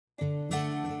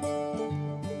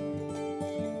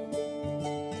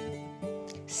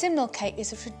Simnel cake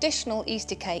is a traditional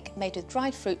Easter cake made with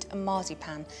dried fruit and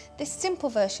marzipan. This simple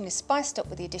version is spiced up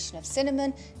with the addition of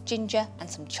cinnamon, ginger and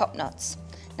some chopped nuts.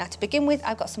 Now to begin with,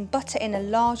 I've got some butter in a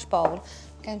large bowl.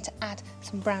 I'm going to add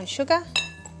some brown sugar,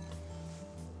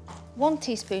 1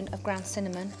 teaspoon of ground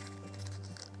cinnamon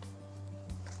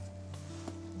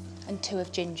and 2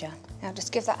 of ginger. Now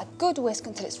just give that a good whisk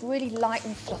until it's really light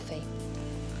and fluffy.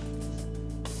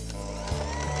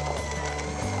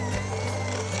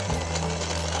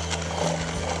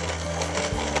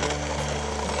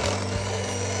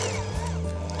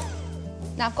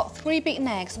 Now I've got 3 beaten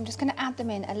eggs. I'm just going to add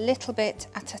them in a little bit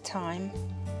at a time.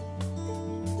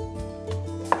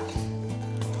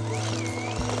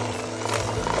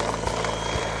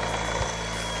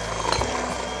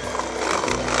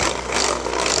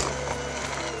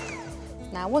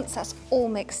 Now once that's all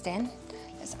mixed in,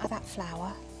 let's add that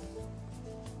flour.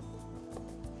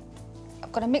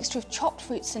 I've got a mixture of chopped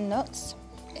fruits and nuts,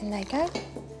 in there you go,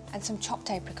 and some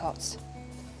chopped apricots.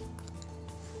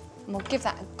 And we'll give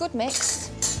that a good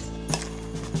mix.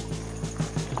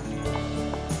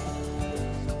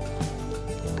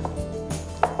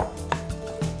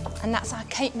 And that's our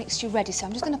cake mixture ready, so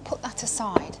I'm just going to put that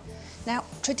aside. Now,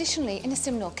 traditionally in a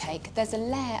Simnel cake, there's a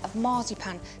layer of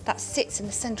marzipan that sits in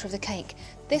the centre of the cake.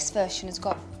 This version has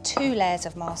got 2 layers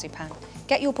of marzipan.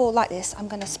 Get your ball like this. I'm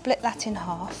going to split that in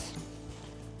half.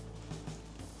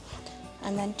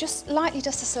 And then just lightly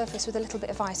dust the surface with a little bit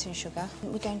of icing sugar.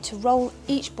 We're going to roll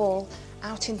each ball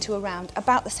out into a round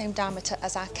about the same diameter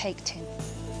as our cake tin.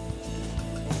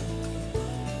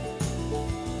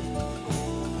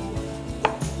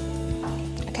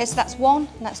 Okay, so that's one,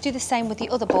 and let's do the same with the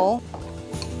other ball.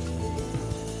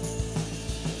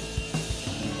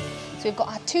 So we've got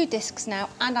our 2 discs now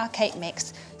and our cake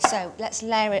mix, so let's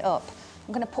layer it up.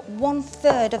 I'm going to put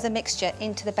 1/3 of the mixture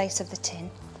into the base of the tin.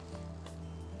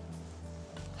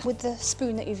 With the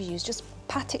spoon that you've used, just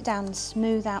pat it down and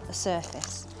smooth out the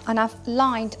surface. And I've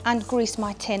lined and greased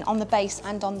my tin on the base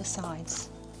and on the sides.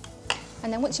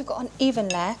 And then once you've got an even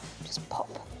layer, just pop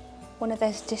one of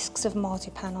those discs of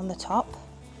marzipan on the top.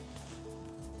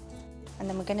 And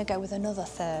then we're going to go with another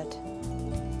 1/3.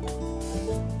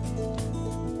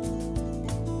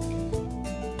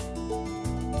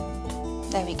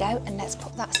 There we go, and let's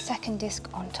put that second disc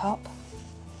on top.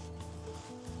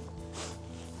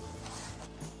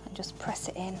 And just press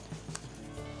it in.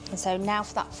 And so now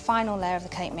for that final layer of the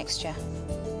cake mixture.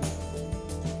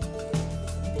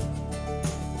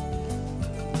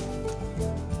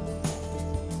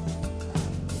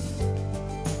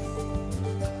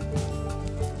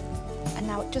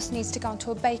 Now it just needs to go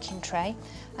onto a baking tray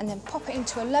and then pop it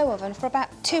into a low oven for about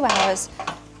 2 hours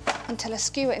until a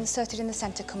skewer inserted in the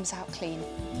centre comes out clean.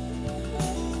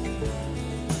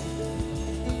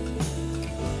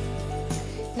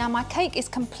 Now my cake is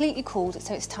completely cooled,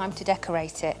 so it's time to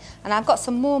decorate it. And I've got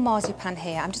some more marzipan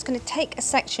here. I'm just going to take a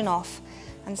section off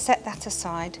and set that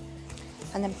aside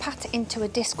and then pat it into a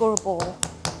disc or a ball.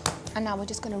 And now we're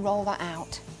just going to roll that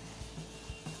out.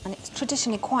 And it's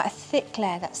traditionally quite a thick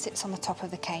layer that sits on the top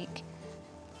of the cake.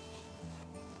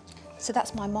 So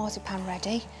that's my marzipan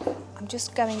ready. I'm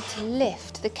just going to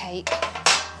lift the cake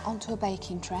onto a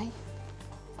baking tray.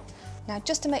 Now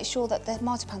just to make sure that the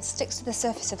marzipan sticks to the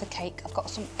surface of the cake, I've got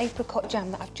some apricot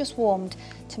jam that I've just warmed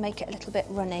to make it a little bit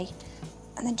runny.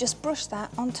 And then just brush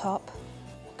that on top,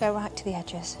 go right to the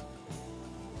edges.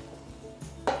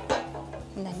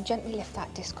 And then gently lift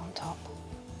that disc on top.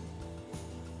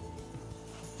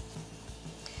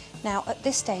 Now at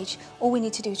this stage, all we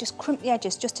need to do is just crimp the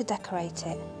edges just to decorate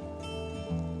it.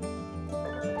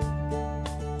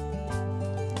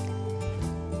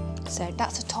 So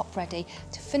that's the top ready.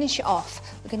 To finish it off,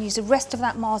 we're going to use the rest of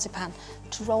that marzipan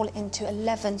to roll it into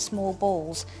 11 small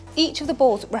balls. Each of the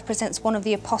balls represents one of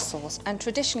the apostles, and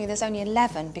traditionally there's only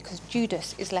 11 because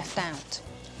Judas is left out.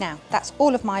 Now, that's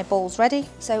all of my balls ready,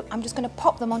 so I'm just going to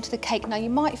pop them onto the cake. Now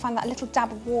you might find that a little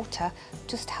dab of water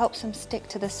just helps them stick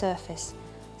to the surface.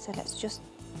 So let's just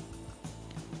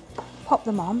pop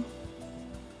them on.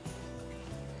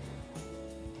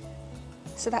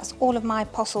 So that's all of my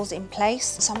apostles in place.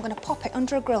 So I'm going to pop it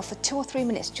under a grill for 2 or 3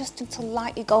 minutes, just until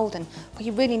lightly golden, but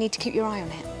you really need to keep your eye on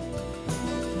it.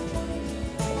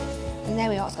 And there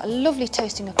we are, it's got a lovely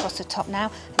toasting across the top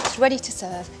now, and it's ready to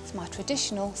serve. It's my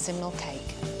traditional Simnel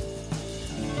cake.